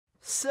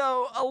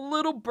So, a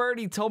little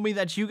birdie told me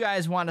that you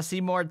guys want to see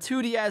more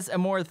 2DS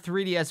and more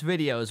 3DS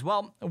videos.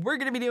 Well, we're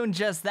going to be doing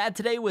just that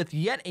today with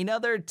yet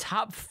another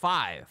top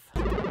 5.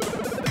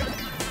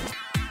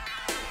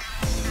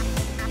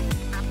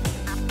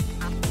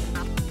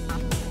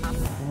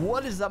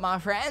 What is up, my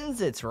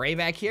friends? It's Ray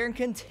back here, and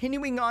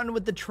continuing on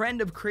with the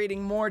trend of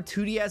creating more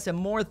 2DS and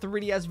more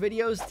 3DS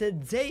videos,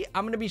 today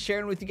I'm going to be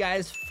sharing with you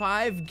guys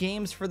 5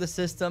 games for the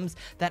systems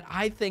that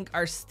I think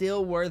are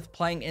still worth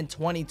playing in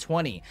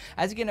 2020.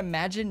 As you can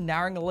imagine,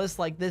 narrowing a list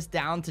like this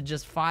down to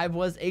just 5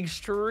 was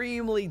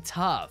extremely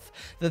tough.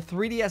 The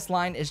 3DS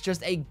line is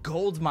just a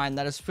goldmine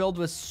that is filled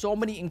with so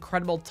many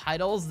incredible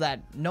titles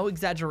that, no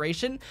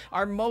exaggeration,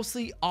 are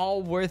mostly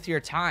all worth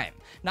your time.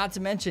 Not to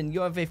mention,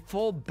 you have a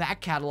full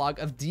back catalog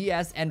of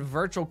DS and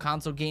virtual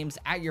console games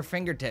at your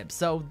fingertips,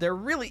 so there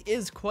really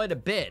is quite a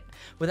bit.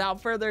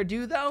 Without further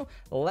ado though,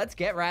 let's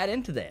get right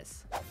into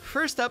this.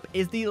 First up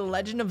is the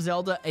Legend of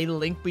Zelda: A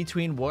Link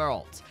Between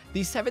Worlds.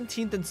 The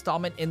 17th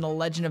installment in the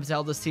Legend of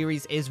Zelda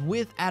series is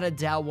without a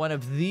doubt one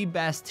of the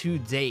best to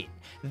date.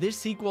 This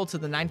sequel to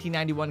the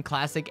 1991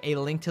 classic A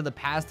Link to the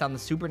Past on the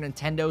Super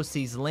Nintendo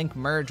sees Link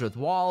merge with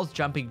walls,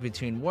 jumping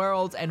between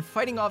worlds, and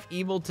fighting off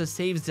evil to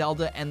save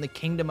Zelda and the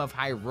Kingdom of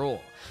Hyrule.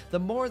 The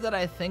more that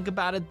I think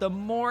about it, the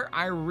more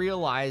I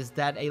realize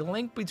that A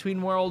Link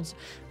Between Worlds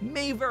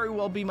may very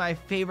well be my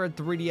favorite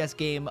 3DS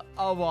game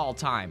of all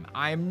time.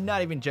 I'm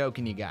not even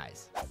joking, you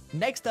guys.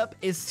 Next up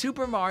is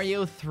Super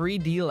Mario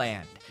 3D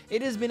Land.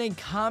 It has been a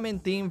common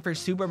theme for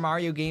Super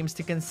Mario games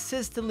to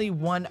consistently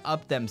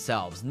one-up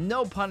themselves,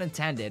 no pun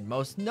intended,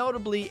 most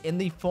notably in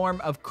the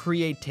form of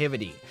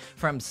creativity.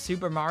 From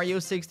Super Mario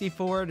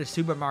 64 to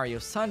Super Mario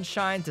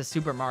Sunshine to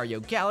Super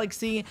Mario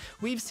Galaxy,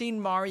 we've seen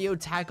Mario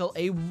tackle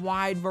a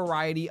wide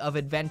variety of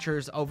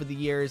adventures over the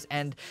years,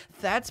 and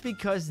that's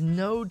because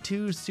no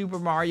two Super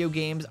Mario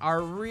games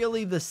are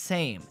really the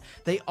same.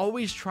 They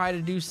always try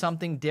to do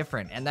something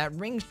different, and that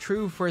rings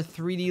true for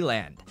 3D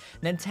Land.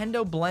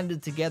 Nintendo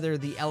blended together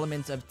the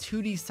elements of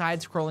 2D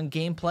side-scrolling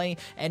gameplay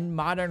and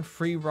modern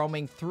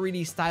free-roaming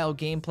 3D style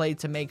gameplay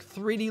to make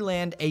 3D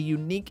Land a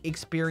unique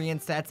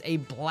experience that's a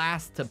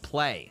blast to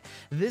play.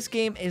 This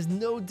game is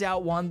no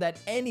doubt one that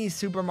any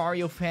Super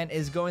Mario fan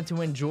is going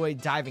to enjoy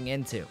diving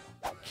into.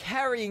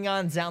 Carrying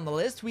on down the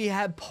list, we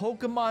have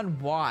Pokemon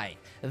Y.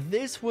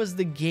 This was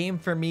the game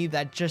for me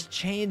that just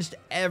changed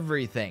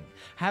everything.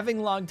 Having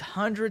logged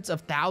hundreds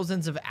of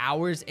thousands of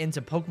hours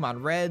into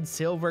Pokemon Red,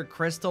 Silver,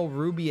 Crystal,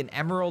 Ruby, and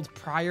Emerald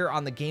prior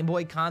on the Game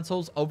Boy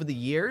consoles over the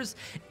years,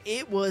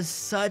 it was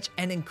such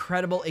an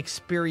incredible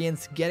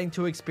experience getting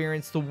to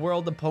experience the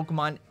world of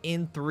Pokemon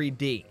in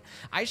 3D.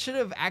 I should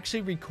have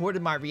actually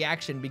recorded my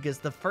reaction because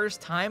the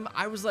first time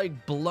I was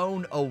like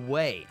blown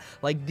away.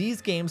 Like,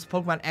 these games,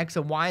 Pokemon X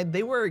and Y,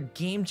 they were a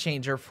game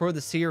changer for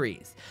the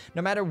series.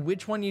 No matter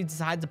which one you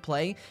decide to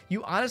play,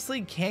 you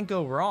honestly can't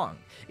go wrong.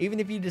 Even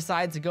if you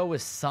decide to go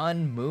with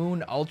Sun,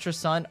 Moon, Ultra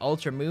Sun,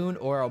 Ultra Moon,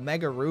 or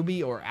Omega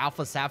Ruby, or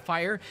Alpha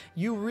Sapphire,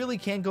 you really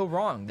can't go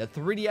wrong. The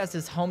 3DS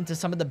is home to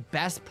some of the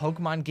best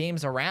Pokemon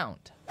games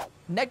around.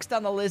 Next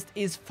on the list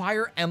is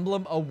Fire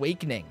Emblem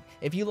Awakening.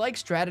 If you like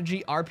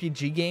strategy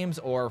RPG games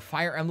or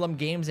Fire Emblem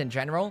games in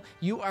general,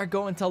 you are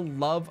going to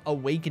love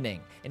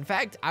Awakening. In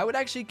fact, I would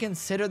actually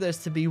consider this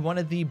to be one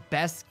of the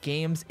best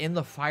games in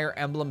the Fire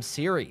Emblem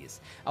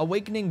series.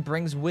 Awakening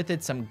brings with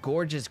it some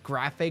gorgeous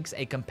graphics,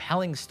 a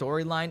compelling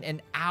storyline,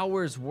 and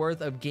hours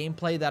worth of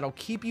gameplay that'll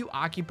keep you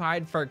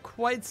occupied for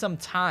quite some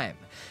time.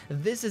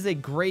 This is a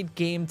great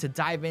game to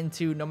dive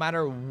into no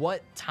matter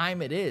what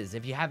time it is.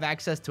 If you have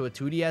access to a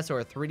 2DS or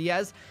a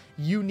 3DS,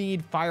 you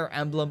need Fire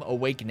Emblem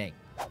Awakening.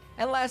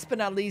 And last but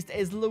not least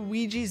is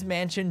Luigi's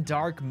Mansion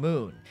Dark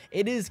Moon.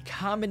 It is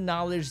common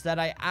knowledge that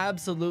I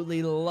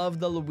absolutely love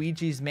the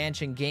Luigi's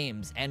Mansion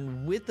games,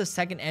 and with the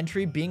second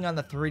entry being on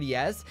the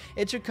 3DS,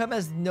 it should come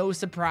as no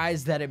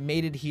surprise that it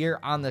made it here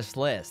on this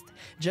list.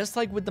 Just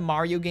like with the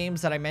Mario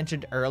games that I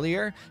mentioned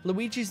earlier,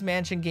 Luigi's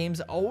Mansion games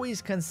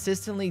always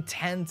consistently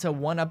tend to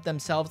one-up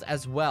themselves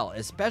as well,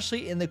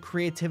 especially in the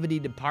creativity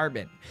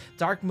department.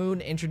 Dark Moon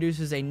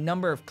introduces a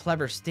number of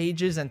clever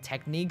stages and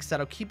techniques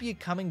that'll keep you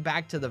coming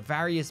back to the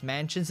various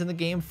mansions in the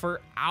game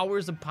for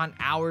hours upon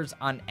hours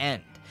on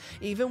end.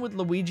 Even with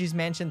Luigi's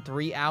Mansion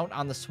 3 out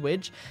on the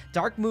Switch,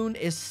 Dark Moon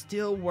is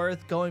still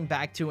worth going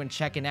back to and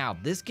checking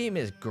out. This game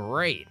is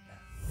great.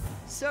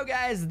 So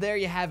guys, there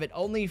you have it.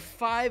 Only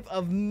 5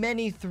 of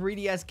many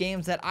 3DS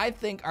games that I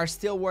think are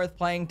still worth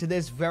playing to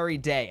this very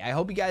day. I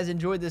hope you guys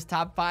enjoyed this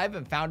top 5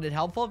 and found it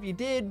helpful. If you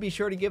did, be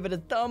sure to give it a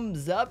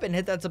thumbs up and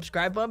hit that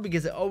subscribe button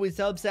because it always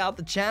helps out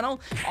the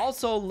channel.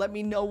 Also, let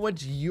me know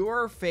what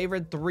your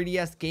favorite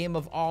 3DS game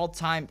of all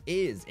time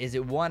is. Is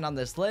it one on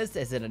this list?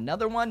 Is it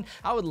another one?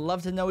 I would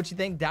love to know what you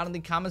think down in the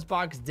comments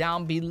box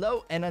down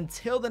below. And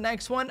until the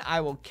next one,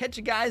 I will catch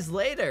you guys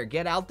later.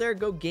 Get out there,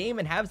 go game,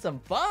 and have some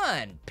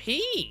fun.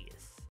 Peace.